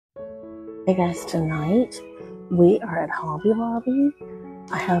Hey guys, tonight we are at Hobby Lobby.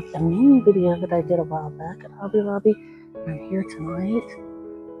 I have a new video that I did a while back at Hobby Lobby, and I'm here tonight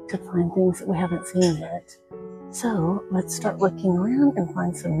to find things that we haven't seen yet. So let's start looking around and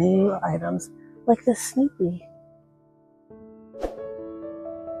find some new items like this Snoopy.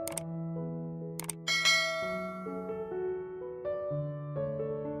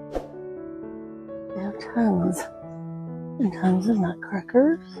 They have tons and tons of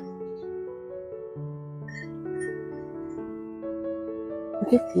nutcrackers.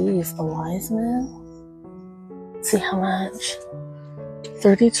 Look at these, the wise men. Let's see how much.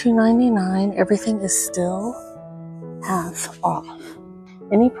 $32.99. Everything is still half off.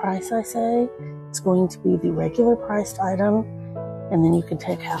 Any price I say is going to be the regular priced item, and then you can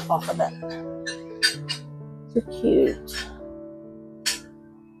take half off of that. They're cute.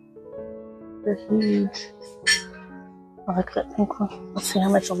 They're huge. I like that pink one. Let's see how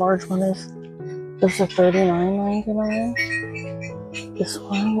much a large one is. There's a $39.99. This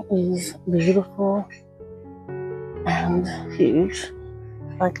one is beautiful and huge.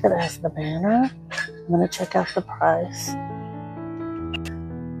 I like that it has the banner. I'm going to check out the price.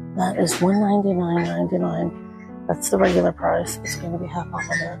 That is $199.99. That's the regular price. It's going to be half off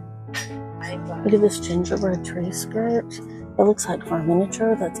of that. Look at this gingerbread tree skirt. It looks like for a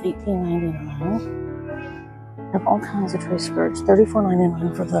miniature. That's $18.99. I have all kinds of tree skirts.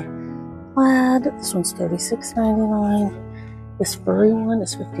 $34.99 for the plaid. This one's $36.99. This furry one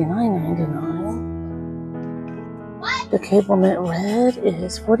is $59.99. The cable knit red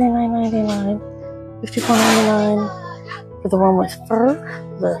is $49.99. $54.99 for the one with fur.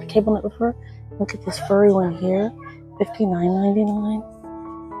 The cable knit with fur. Look at this furry one here. $59.99.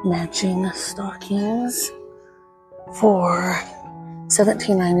 Matching stockings for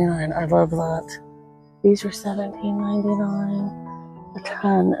 $17.99. I love that. These are $17.99. A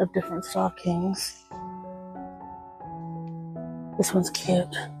ton of different stockings. This one's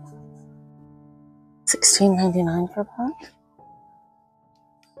cute. $16.99 for that.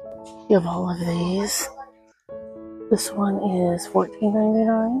 You have all of these. This one is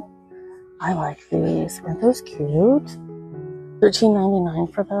 $14.99. I like these. Aren't those cute? $13.99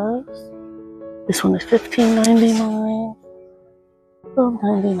 for those. This one is $15.99.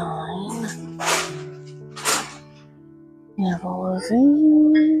 $12.99. You have all of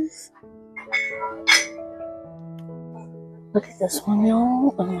these. Look at this one,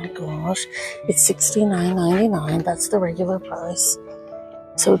 y'all. Oh my gosh. It's $69.99. That's the regular price.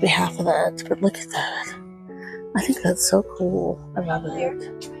 So it would be half of that. But look at that. I think that's so cool. I love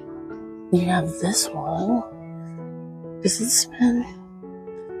it. You have this one. Does it spin?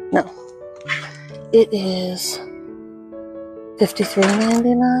 No. It is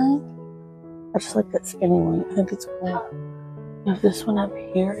 $53.99. I just like that spinning one. I think it's cool. You have this one up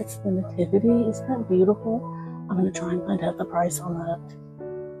here. It's the Nativity. Isn't that beautiful? I'm going to try and find out the price on that.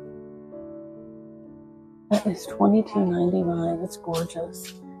 That is $22.99. It's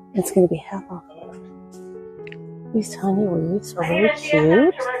gorgeous. It's going to be half off of it. These tiny wreaths are really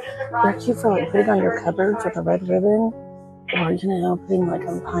cute. They're cute for like putting on your cupboards with a red ribbon, or putting like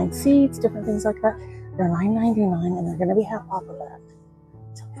on behind seats, different things like that. They're $9.99 and they're going to be half off of that.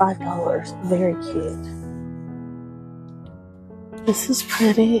 So $5. Very cute. This is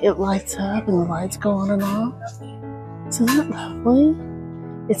pretty. It lights up and the lights go on and off. Isn't that lovely?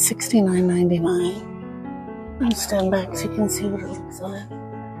 It's $69.99. I'm going to stand back so you can see what it looks like.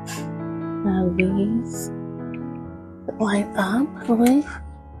 Now these that light up, I believe.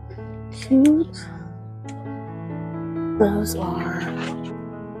 Cute. Those are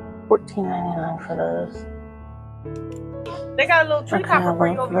 $14.99 for those. They got a little tree topper for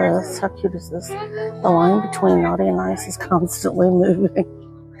you over here. How cute is this? The line between naughty and nice is constantly moving.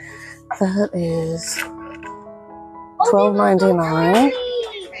 That is $12.99.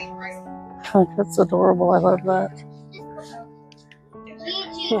 Oh, that's adorable. I love that.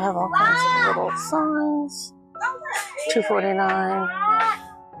 You have all kinds of little signs. $2.49.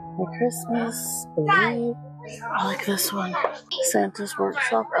 Merry Christmas. Believe. I like this one. Santa's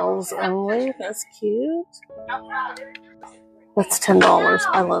Workshop, elves only. That's cute. That's $10.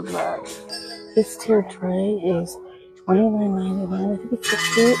 I love that. This tiered tray is $29.99. I think it's so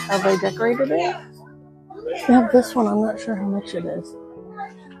cute how they decorated it. They have this one. I'm not sure how much it is.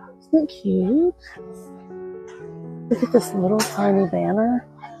 Isn't it cute? Look at this little tiny banner.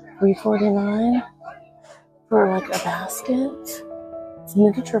 $3.49 for like a basket. It's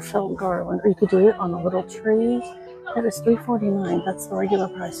miniature felt garland, or you could do it on a little tree. That is $3.49. That's the regular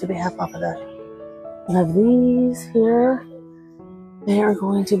price. To be half off of that. I have these here. They are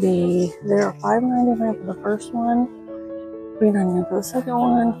going to be, they're $5.99 for the first one. $3.99 for the second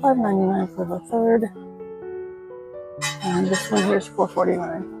one, $5.99 for the third, and this one here is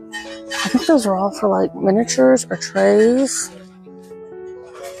 $4.49. I think those are all for like miniatures or trays,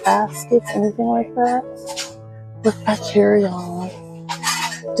 baskets, anything like that. Look back here, y'all.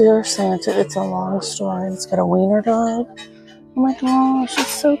 Dear Santa, it's a long story. It's got a wiener dog. Oh my gosh, it's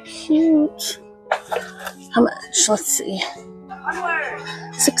so cute. How much? Let's see.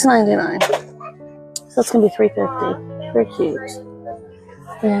 $6.99. So that's gonna be $3.50. Very cute.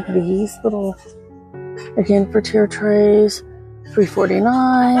 They have these little, again for tier trays,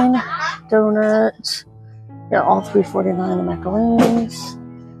 $3.49. Donuts. Yeah, all $3.49. The macaroons.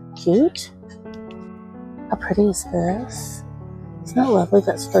 Cute. How pretty is this? Isn't that lovely?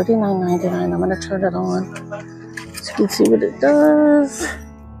 That's $39.99. I'm gonna turn it on so you can see what it does.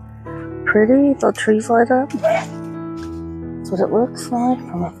 Pretty. The trees light up. That's what it looks like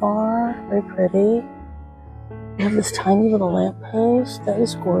from afar. Very pretty. We have this tiny little lamppost. That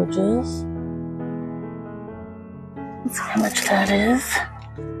is gorgeous. Let's see how much that is.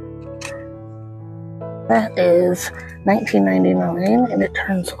 That is $19.99 and it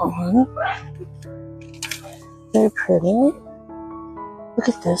turns on. Very pretty. Look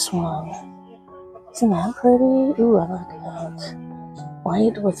at this one. Isn't that pretty? Ooh, I like that.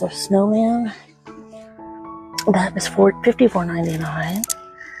 White with a snowman. That is $54.99.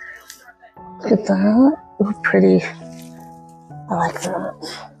 Look at that. Ooh, pretty. I like that.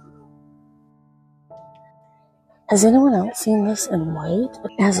 Has anyone else seen this in white?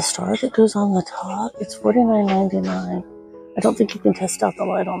 It has a star that goes on the top. It's $49.99. I don't think you can test out the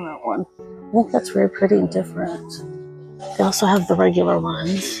light on that one. I think that's very pretty and different. They also have the regular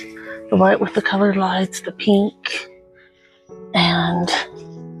ones. The white with the colored lights, the pink, and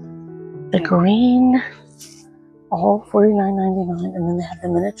the green. All $49.99. And then they have the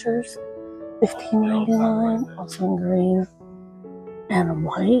miniatures, $15.99. Also in green and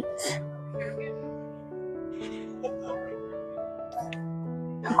white.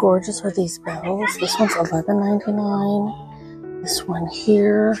 How gorgeous are these bells? This one's $11.99. This one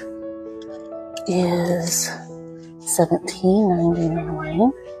here is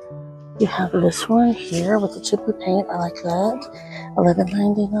 $17.99. You have this one here with the chippy paint. I like that.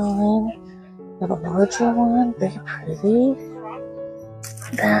 $11.99. You have a larger one. Very pretty.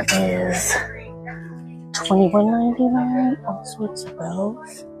 That is $21.99. All sorts of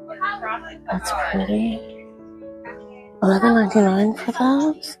bells. That's pretty. $11.99 for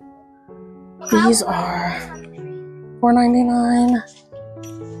that. These are $4.99,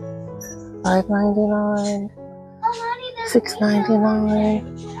 $5.99, $6.99,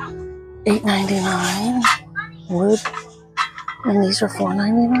 $8.99 wood, and these are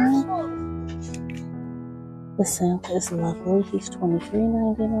 $4.99. The Santa is lovely. He's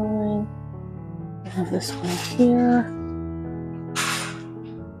 $23.99. I have this one here,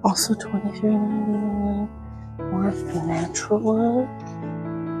 also $23.99. More of the natural wood.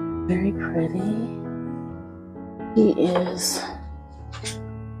 Very pretty. He is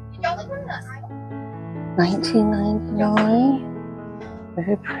 $19.99.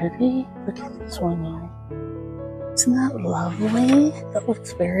 Very pretty. Look at this one, y'all. Isn't that lovely? That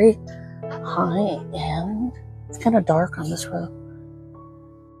looks very high end. It's kind of dark on this row.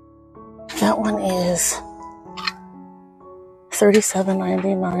 That one is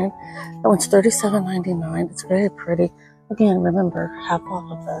 $37.99. That one's $37.99. It's very pretty. Again, remember, half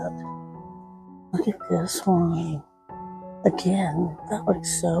off of that. Look at this one. Again, that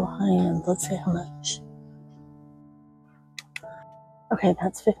looks so high-end. Let's see how much. Okay,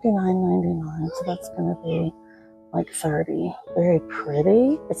 that's $59.99, so that's going to be like $30. Very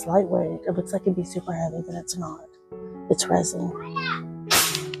pretty. It's lightweight. It looks like it'd be super heavy, but it's not. It's resin.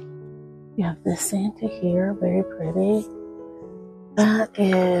 You have this Santa here. Very pretty. That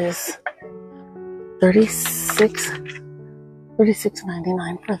is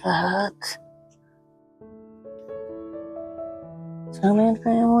 $36.99 for that. Snowman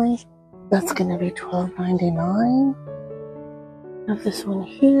family. That's going to be $12.99. Have this one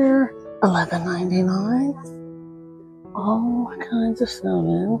here, $11.99. All kinds of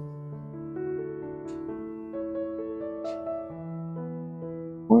snowmen.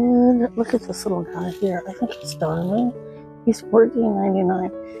 Wood. Look at this little guy here. I think he's darling. He's $14.99.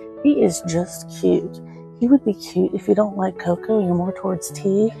 He is just cute. He would be cute if you don't like cocoa. You're more towards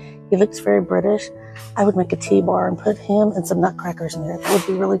tea. He looks very British. I would make a tea bar and put him and some nutcrackers in there. That would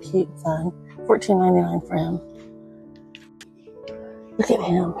be really cute and fun. $14.99 for him. Look at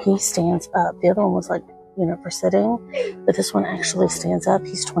him. He stands up. The other one was like, you know, for sitting. But this one actually stands up.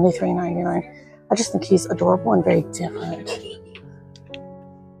 He's $23.99. I just think he's adorable and very different.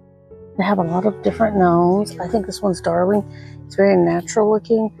 They have a lot of different gnomes. I think this one's darling. It's very natural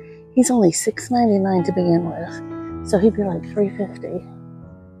looking. He's only $6.99 to begin with, so he'd be like $3.50.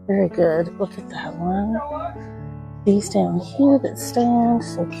 Very good. Look at that one. These down here that stand,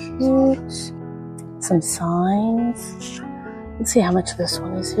 so cute. Some signs. Let's see how much this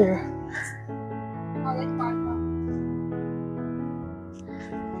one is here.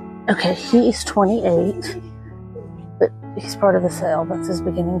 Okay, he is $28, but he's part of the sale. That's his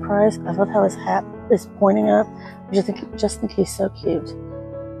beginning price. I love how his hat is pointing up. I just think he's so cute.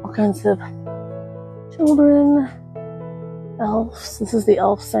 All kinds of children, elves. This is the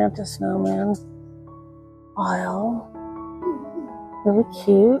elf Santa snowman aisle. Really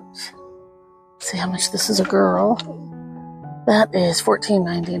cute. Let's see how much this is a girl. That is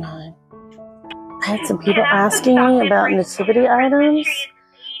 $14.99. I had some people asking me about nativity items.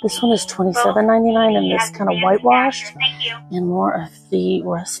 This one is $27.99 and this kind of whitewashed and more of the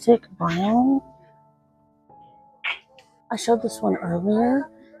rustic brown. I showed this one earlier.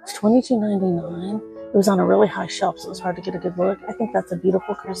 It's $22.99. It was on a really high shelf, so it was hard to get a good look. I think that's a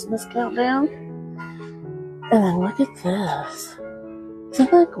beautiful Christmas countdown. And then look at this. Isn't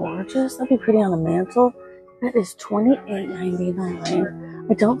that gorgeous? That'd be pretty on a mantle. That is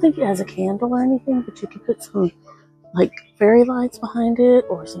 $28.99. I don't think it has a candle or anything, but you could put some like fairy lights behind it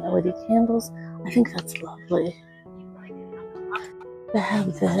or some LED candles. I think that's lovely. They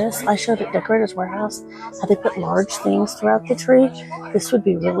have this. I showed at Decorator's Warehouse how they put large things throughout the tree. This would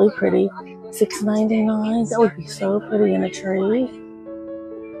be really pretty. $6.99. That would be so pretty in a tree.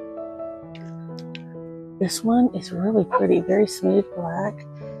 This one is really pretty, very smooth black.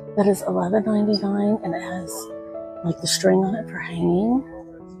 That is $11.99 and it has like the string on it for hanging.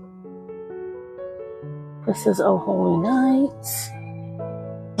 This is Oh Holy Night.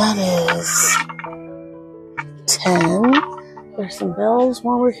 That is $10. There's some bells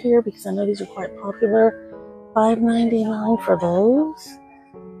while we're here because I know these are quite popular. $5.99 for those.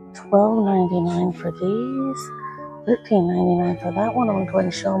 $12.99 for these. $13.99 for that one. I'm going to go ahead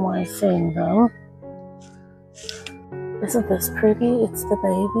and show them while I'm seeing them. Isn't this pretty? It's the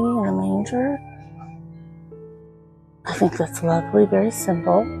baby in a manger. I think that's lovely. Very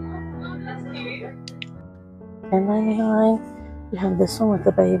simple. $10.99. You have this one with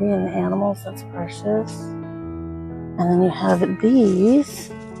the baby and the animals. That's precious. And then you have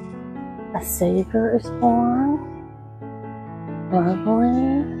these. A Savior is born.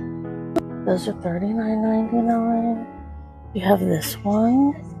 Lovely. Those are $39.99. You have this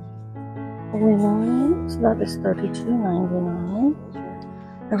one. Holy Night. So that is $32.99.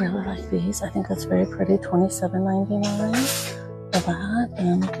 I really like these. I think that's very pretty. $27.99 for that. And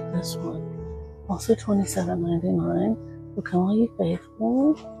then look at this one. Also $27.99. Look how all you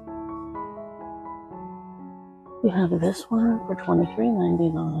faithful. You have this one for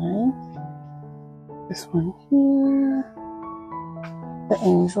 $23.99. This one here. The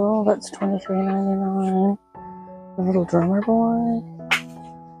angel, that's $23.99. The little drummer boy.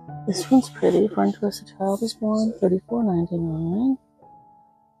 This one's pretty. For Unto Us a Child is Born, $34.99.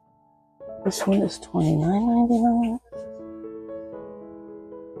 This one is $29.99.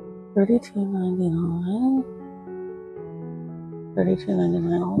 $32.99.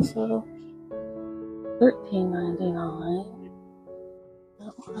 $32.99 also. $13.99.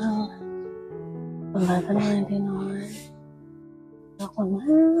 That one. $11.99. That one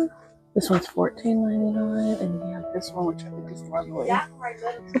there. This one's $14.99, and you have this one, which I think is lovely.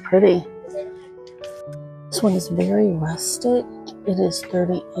 So pretty. This one is very rustic. It is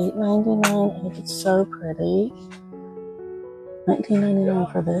 $38.99, and it's so pretty. $19.99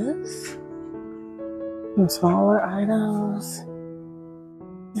 for this. Some smaller items.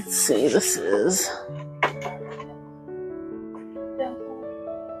 Let's see, this is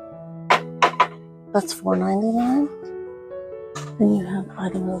that's $4.99. Then you have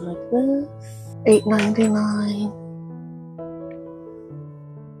items like this, $8.99.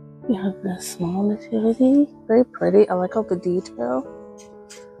 You have this small nativity, very pretty. I like all the detail.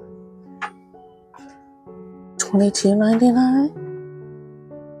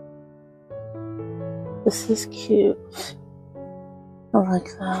 $22.99. This is cute. I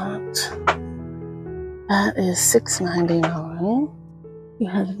like that. That is $6.99. You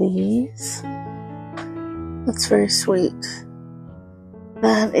have these. That's very sweet.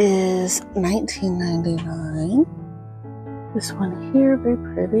 That is $19.99. This one here, very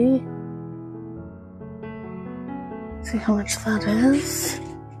pretty. See how much that is?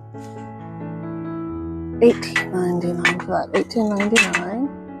 $18.99 for that. $18.99.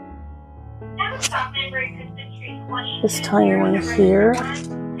 This tiny one here. I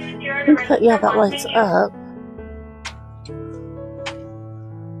think that, yeah, that lights up.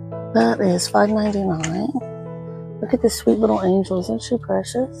 That is $5.99. Look at this sweet little angel. Isn't she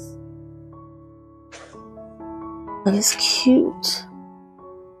precious? That is cute.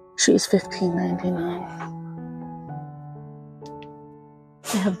 She's $15.99.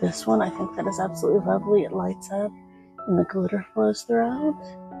 I have this one. I think that is absolutely lovely. It lights up and the glitter flows throughout.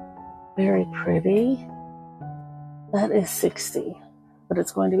 Very pretty. That is $60, but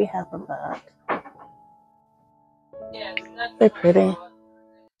it's going to be half of that. Very pretty.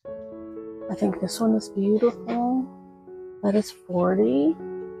 I think this one is beautiful. That is $40.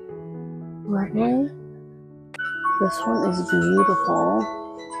 Lovely. This one is beautiful.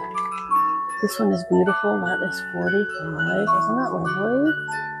 This one is beautiful. That is $45. Isn't that lovely?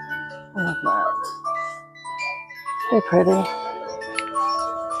 I love that. Very pretty.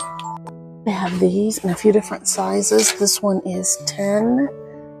 They have these in a few different sizes. This one is 10.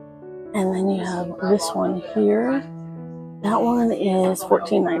 And then you have this one here. That one is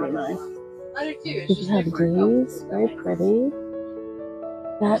 $14.99. You can have these. Very pretty.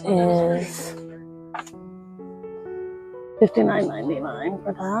 That is $59.99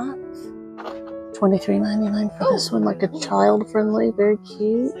 for that. $23.99 for this one, like a child-friendly, very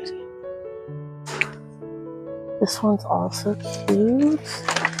cute. This one's also cute.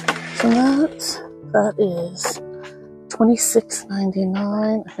 So that is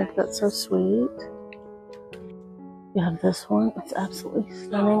 $26.99. I think that's so sweet. You have this one. It's absolutely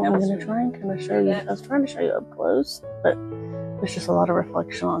stunning. I'm going to try and kind of show you. I was trying to show you up close, but there's just a lot of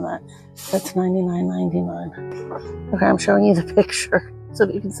reflection on that. That's $99.99. Okay, I'm showing you the picture so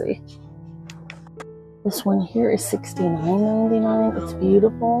that you can see. This one here is $69.99. It's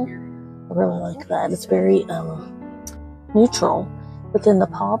beautiful. I really like that. It's very neutral. But then the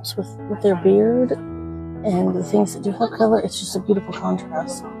pops with their beard and the things that do have color, it's just a beautiful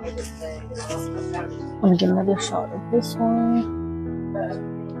contrast. Let me get another shot of this one.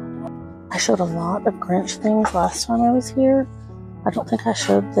 I showed a lot of Grinch things last time I was here. I don't think I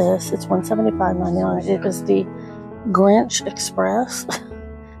showed this. It's $175.99. It is the Grinch Express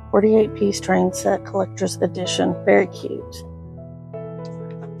 48-piece train set collector's edition. Very cute.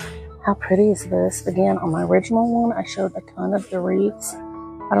 How pretty is this? Again, on my original one, I showed a ton of the wreaths.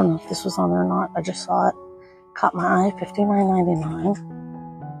 I don't know if this was on there or not. I just saw it. Caught my eye. $59.99.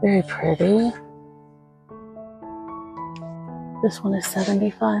 Very pretty. This one is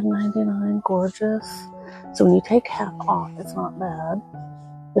 $75.99. Gorgeous. So when you take half off, it's not bad.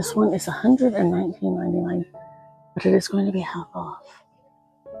 This one is $119.99, but it is going to be half off.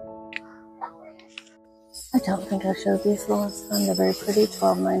 I don't think I showed these the last time. They're very pretty.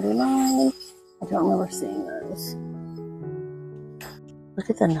 $12.99. I don't remember seeing those. Look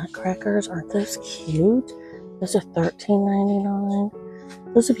at the nutcrackers. Aren't those cute? Those are $13.99.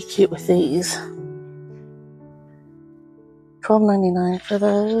 Those would be cute with these. $12.99 for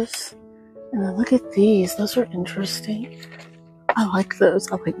those. And then look at these. Those are interesting. I like those.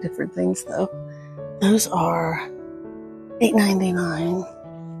 I like different things though. Those are $8.99.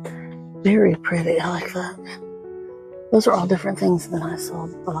 Very pretty. I like that. Those are all different things than I saw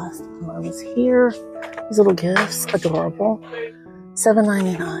the last time I was here. These little gifts. Adorable.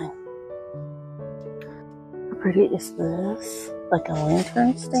 $7.99. How pretty is this? Like a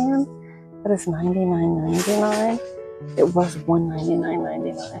lantern stand? That is $99.99. It was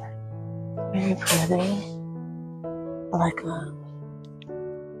 $199.99. Very pretty. I like that.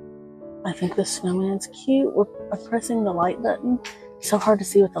 I think the snowman's cute. We're pressing the light button. It's so hard to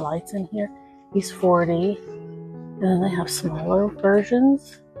see with the lights in here. He's $40. And then they have smaller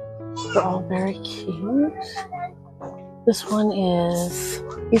versions. They're all very cute. This one is,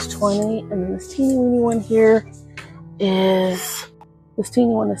 he's $20. And then this teeny weeny one here is, this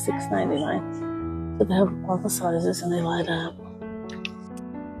teeny one is $6.99. So they have all the sizes and they light up.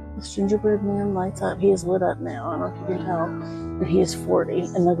 This gingerbread man lights up. He is lit up now. I don't know if you can tell. And he is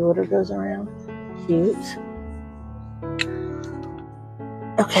 $40. And the glitter goes around. Cute.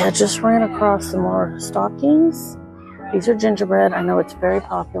 Okay, I just ran across some more stockings. These are gingerbread. I know it's very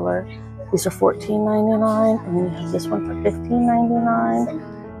popular. These are $14.99. And then you have this one for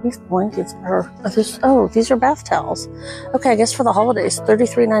 $15.99. These blankets are, these are bath towels. Okay, I guess for the holidays,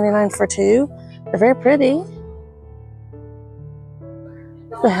 $33.99 for two. They're very pretty.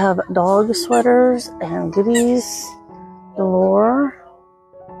 They have dog sweaters and goodies galore.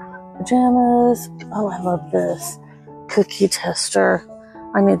 Pajamas. Oh, I love this. Cookie tester.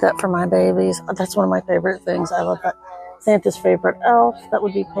 I need that for my babies. That's one of my favorite things. I love that. Santa's favorite elf. That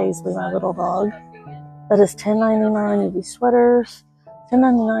would be Paisley, my little dog. That is $10.99. It'd be sweaters.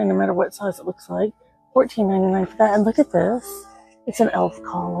 $10.99 no matter what size it looks like. $14.99 for that. And look at this. It's an elf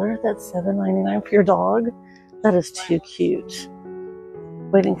collar. That's $7.99 for your dog. That is too cute.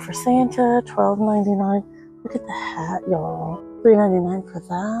 Waiting for Santa, $12.99. Look at the hat, y'all. $3.99 for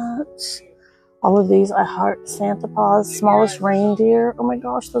that. All of these, I heart Santa Paws, smallest reindeer. Oh my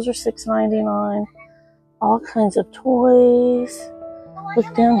gosh, those are $6.99. All kinds of toys.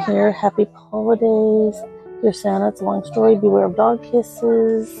 Look down here, happy holidays. Dear Santa, it's a long story. Beware of dog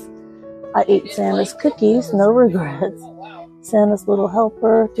kisses. I ate Santa's cookies, no regrets. Santa's little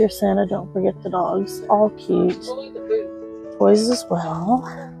helper. Dear Santa, don't forget the dogs. All cute. Toys as well.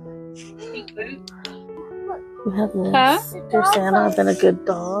 We have this. Huh? Dear Santa, I've been a good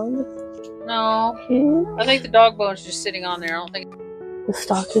dog. No. Cute. I think the dog bone's just sitting on there. I don't think. The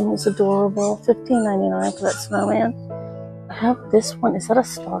stocking is adorable. $15.99 for that snowman. I have this one. Is that a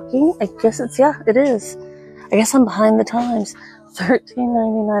stocking? I guess it's, yeah, it is. I guess I'm behind the times.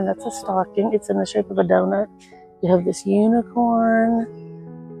 $13.99. That's a stocking. It's in the shape of a donut. You have this unicorn,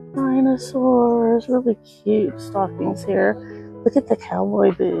 dinosaurs, really cute stockings here. Look at the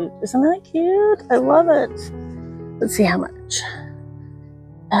cowboy boot. Isn't that cute? I love it. Let's see how much.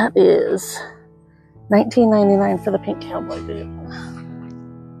 That is $19.99 for the pink cowboy boot.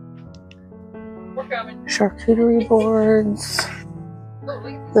 Charcuterie boards.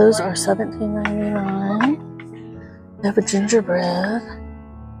 Those are $17.99. They have a gingerbread.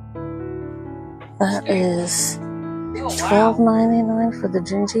 That is $12.99 for the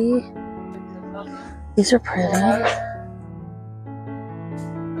gingy. These are pretty.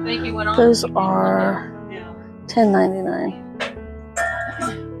 Those are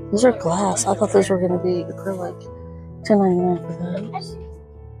 $10.99. Those are glass. I thought those were going to be acrylic. $10.99 for those.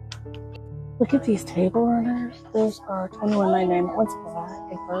 Look at these table runners. Those are $21.99. That one's black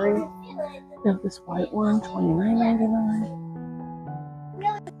and furry. We have this white one,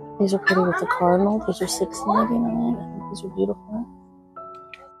 $29.99. These are pretty with the cardinal. Those are $6.99. I think these are beautiful.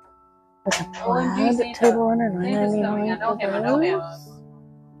 Like a plaid table runner, $9.99 for those.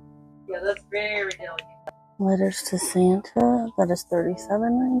 Yeah, that's very delicate. Letters to Santa, that is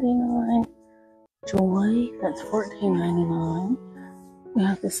 $37.99. Joy, that's $14.99. We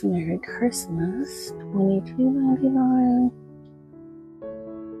have this Merry Christmas, $22.99.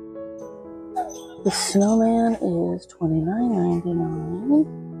 The snowman is $29.99.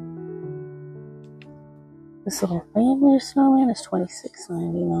 This little family snowman is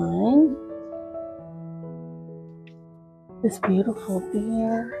 $26.99. This beautiful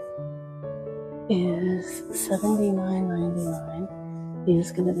beer is $79.99. It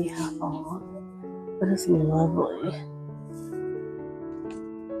is going to be half off, but it's lovely.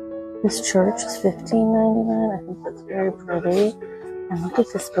 This church is $15.99. I think that's very pretty. And look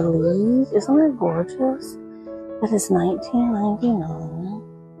at this Believe. Isn't that gorgeous? That is $19.99.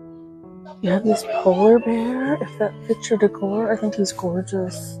 You have this polar bear. If that fits your decor, I think he's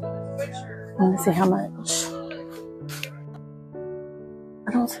gorgeous. Let me see how much.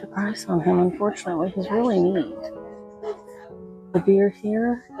 I don't see a price on him, unfortunately. He's really neat. The beer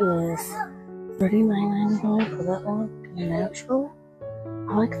here is $39.99 for that one. Natural.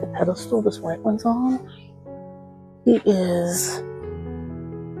 I like the pedestal this white one's on. He is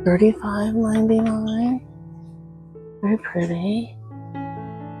 $35.99. Very pretty. I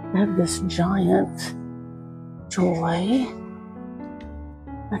have this giant Joy.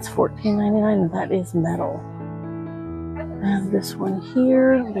 That's $14.99, and that is metal. I have this one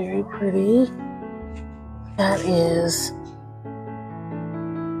here, very pretty. That is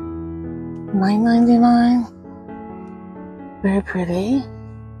 $9.99. Very pretty.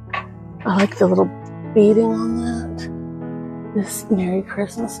 I like the little beading on that. This Merry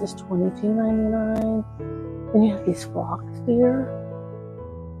Christmas is $22.99. Then you have these flocks here.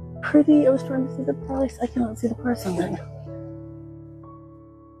 Pretty. I was trying to see the price. I cannot see the price on that.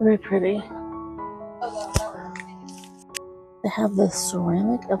 Very pretty. They have this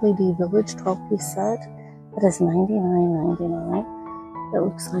ceramic LED Village 12-piece set. That is $99.99. It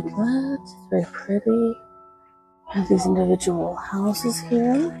looks like that. It's very pretty. I have these individual houses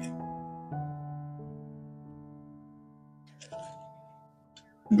here.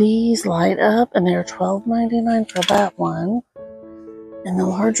 These light up, and they're $12.99 for that one. And the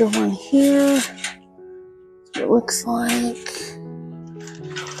larger one here, it looks like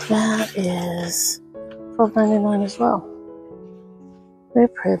that is $12.99 as well. Very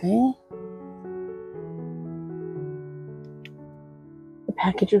pretty. The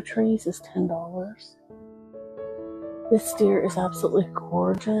package of trees is $10. This deer is absolutely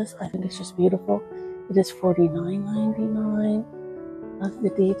gorgeous. I think it's just beautiful. It is $49.99. Love the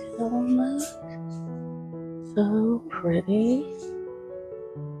detail on that. So pretty.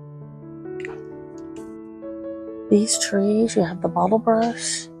 These trees, you have the bottle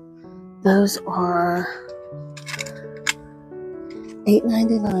brush. Those are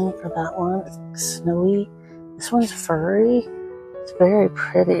 $8.99 for that one. It's like snowy. This one's furry. It's very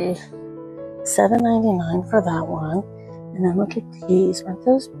pretty. $7.99 for that one. And then look at these. Aren't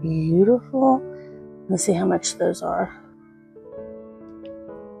those beautiful? Let's see how much those are.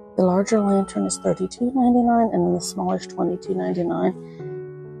 The larger lantern is $32.99 and then the smaller is $22.99.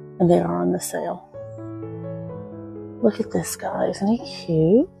 And they are on the sale. Look at this guy. Isn't he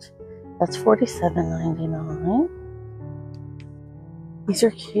cute? That's $47.99. These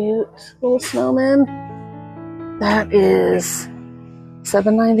are cute little snowmen. That is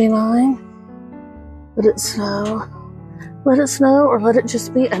 $7.99. Let it snow. Let it snow or let it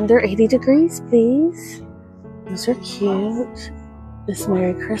just be under 80 degrees, please. Those are cute. This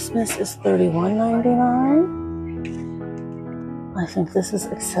Merry Christmas is $31.99. I think this is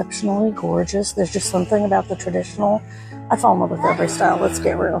exceptionally gorgeous. There's just something about the traditional. I fall in love with every style, let's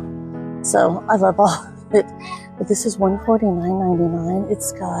get real. So I love all of it. But this is $149.99.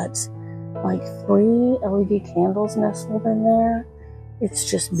 It's got like 3 LED candles nestled in there. It's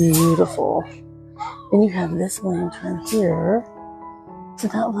just beautiful. Then you have this lantern here.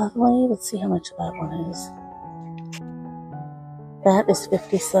 Isn't that lovely? Let's see how much that one is. That is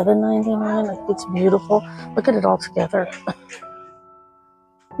 $57.99. I think it's beautiful. Look at it all together.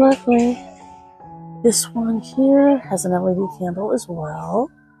 Lovely. This one here has an LED candle as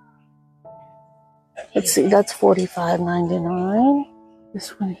well. Let's see, that's $45.99.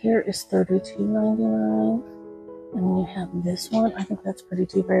 This one here is $32.99. And then you have this one. I think that's pretty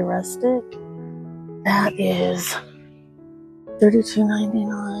too, very rustic. That is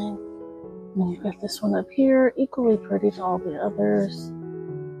 $32.99. And then you've got this one up here, equally pretty to all the others.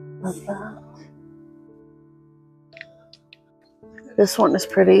 Love that. This one is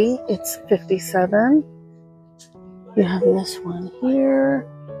pretty. It's $57. You have this one here.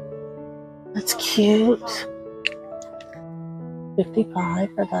 That's cute.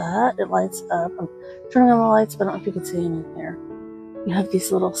 $55 for that. It lights up. I'm turning on the lights, but I don't know if you can see them in here. You have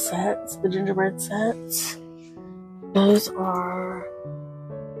these little sets, the gingerbread sets. Those are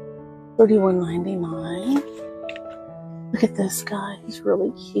 $31.99. Look at this guy. He's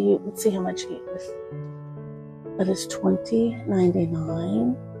really cute. Let's see how much he is. That is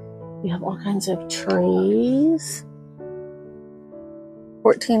 $20.99. You have all kinds of trees.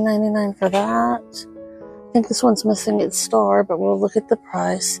 $14.99 for that. I think this one's missing its star, but we'll look at the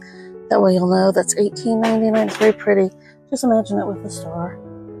price. That way you'll know that's $18.99. It's very pretty. Just imagine it with a star.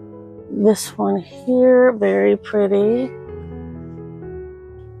 This one here, very pretty.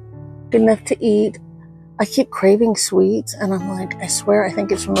 Good enough to eat. I keep craving sweets, and I'm like, I swear, I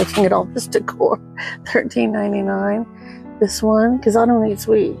think it's from looking at all this decor. $13.99. This one, because I don't eat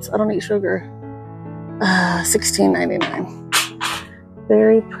sweets. I don't eat sugar. $16.99.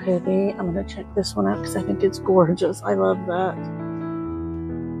 Very pretty. I'm going to check this one out because I think it's gorgeous. I love that.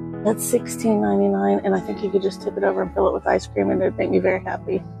 That's $16.99, and I think you could just tip it over and fill it with ice cream, and it'd make me very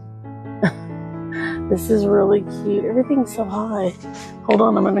happy. This is really cute. Everything's so high. Hold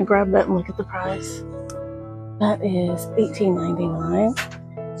on, I'm going to grab that and look at the price. That is $18.99.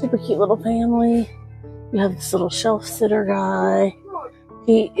 Super cute little family. You have this little shelf sitter guy.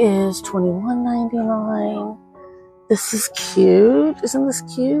 He is $21.99. This is cute. Isn't this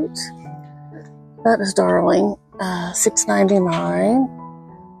cute? That is darling. $6.99.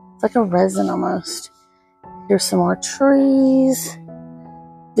 It's like a resin almost. Here's some more trees.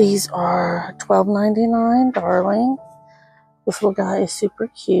 These are $12.99, darling. This little guy is super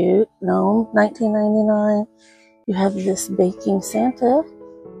cute. No, $19.99. You have this baking Santa.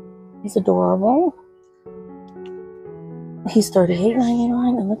 He's adorable. He's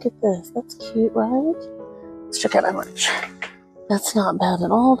 $38.99. And look at this. That's cute, right? Let's check out how much. That's not bad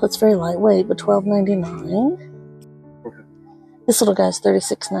at all. That's very lightweight, but $12.99. This little guy's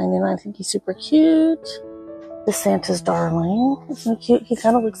 $36.99. I think he's super cute. This Santa's darling. Isn't he cute? He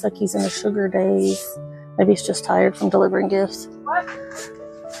kind of looks like he's in his sugar days. Maybe he's just tired from delivering gifts.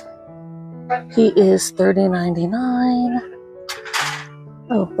 He is $30.99.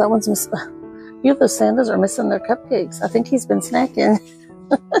 Oh, that one's missing. A few of those Santas are missing their cupcakes. I think he's been snacking.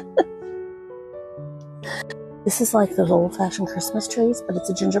 This is like those old-fashioned Christmas trees, but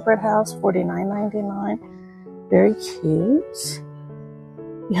it's a gingerbread house, $49.99. Very cute.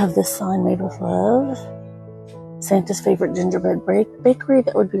 You have this sign made with love. Santa's favorite gingerbread bakery.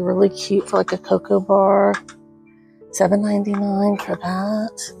 That would be really cute for like a cocoa bar. $7.99 for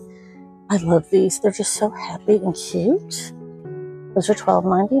that. I love these. They're just so happy and cute. Those are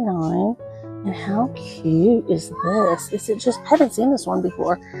 $12.99. And how cute is this? Is it just, I haven't seen this one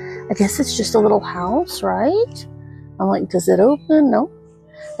before. I guess it's just a little house, right? I'm like, does it open? No.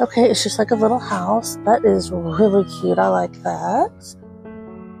 Okay, it's just like a little house. That is really cute. I like that.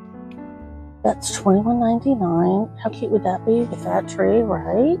 That's $21.99. How cute would that be with that tree,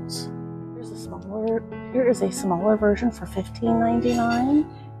 right? Here is a smaller version for $15.99.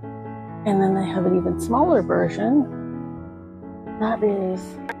 And then they have an even smaller version.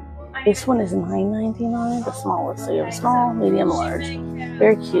 This one is $9.99, the smallest. So you have a small, medium, large.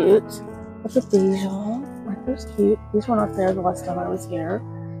 Very cute. Look at these, y'all. Aren't those cute? These were not there the last time I was here.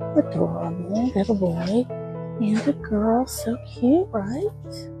 Adorable. Little boy and a girl. So cute, right?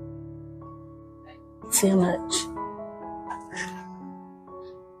 Let's see how much.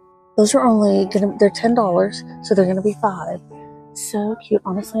 Those are they're $10, so they're gonna be $5. So cute.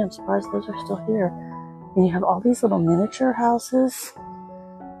 Honestly, I'm surprised those are still here. And you have all these little miniature houses.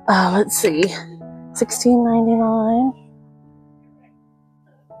 Let's see. $16.99.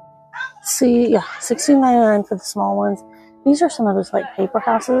 See, yeah, $16.99 for the small ones. These are some of those like paper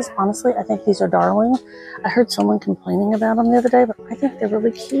houses. Honestly, I think these are darling. I heard someone complaining about them the other day, but I think they're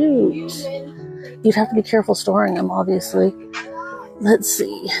really cute. You'd have to be careful storing them, obviously. Let's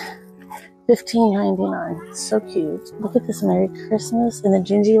see. $15.99. So cute. Look at this Merry Christmas in the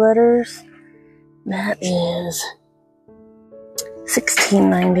gingy letters. That is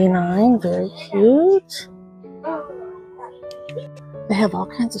 $16.99. Very cute. They have all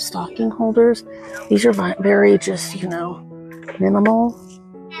kinds of stocking holders. These are very just, minimal.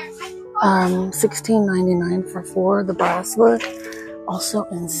 $16.99 for 4. The bracelet, also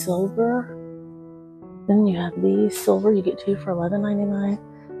in silver. Then you have these silver. You get 2 for $11.99.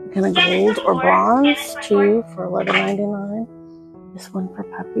 Kind of gold or bronze, 2 for $11.99. This one for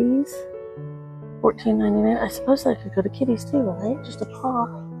puppies, $14.99. I suppose that could go to kitties too, right? Just a paw.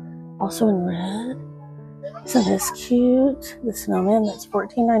 Also in red. Isn't this cute? The snowman, that's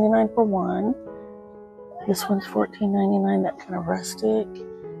 $14.99 for 1. This one's $14.99, that kind of rustic.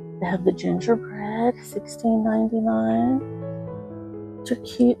 They have the gingerbread, $16.99. They're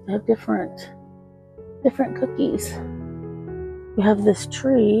cute. They have different cookies. You have this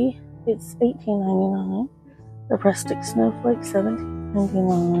tree. It's $18.99. The rustic snowflake,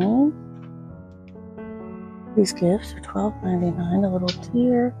 $17.99. These gifts are $12.99. A little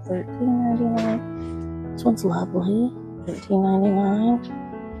deer, $13.99. This one's lovely, $13.99.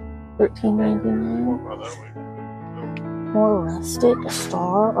 $13.99. More rustic, a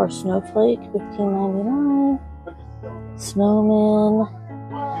star or snowflake, $15.99. Snowmen,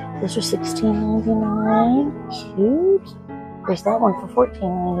 those are $16.99. Cute. There's that one for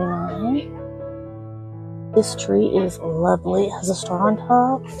 $14.99. This tree is lovely. It has a star on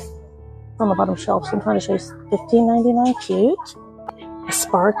top. It's on the bottom shelf, so I'm trying to show you. $15.99. Cute. A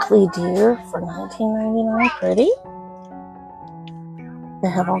sparkly deer for $19.99. Pretty. They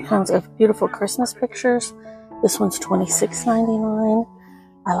have all kinds of beautiful Christmas pictures. This one's $26.99.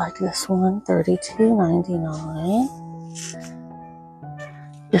 I like this one, $32.99.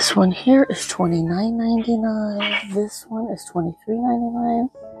 This one here is $29.99. This one is $23.99.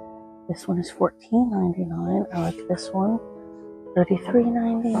 This one is $14.99. I like this one,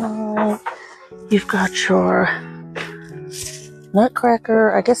 $33.99. You've got your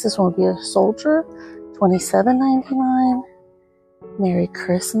Nutcracker. I guess this one would be a soldier, $27.99. Merry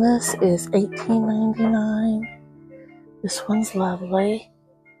Christmas is $18.99. This one's lovely,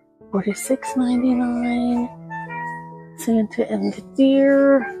 $46.99. Santa and the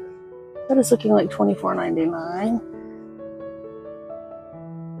deer. That is looking like $24.99.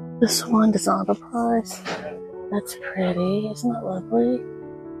 This one does not have a price. That's pretty. Isn't that lovely?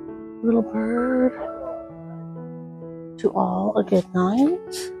 Little bird. To all a good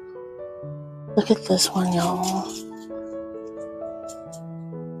night. Look at this one, y'all.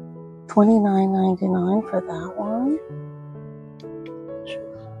 $29.99 for that one.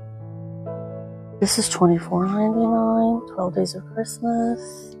 This is $24.99. 12 Days of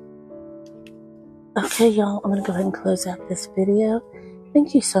Christmas. Okay, y'all, I'm going to go ahead and close out this video.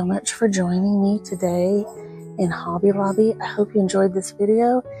 Thank you so much for joining me today in Hobby Lobby. I hope you enjoyed this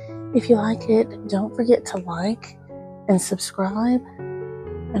video. If you like it, don't forget to like and subscribe,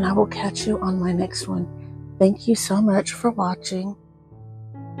 and I will catch you on my next one. Thank you so much for watching.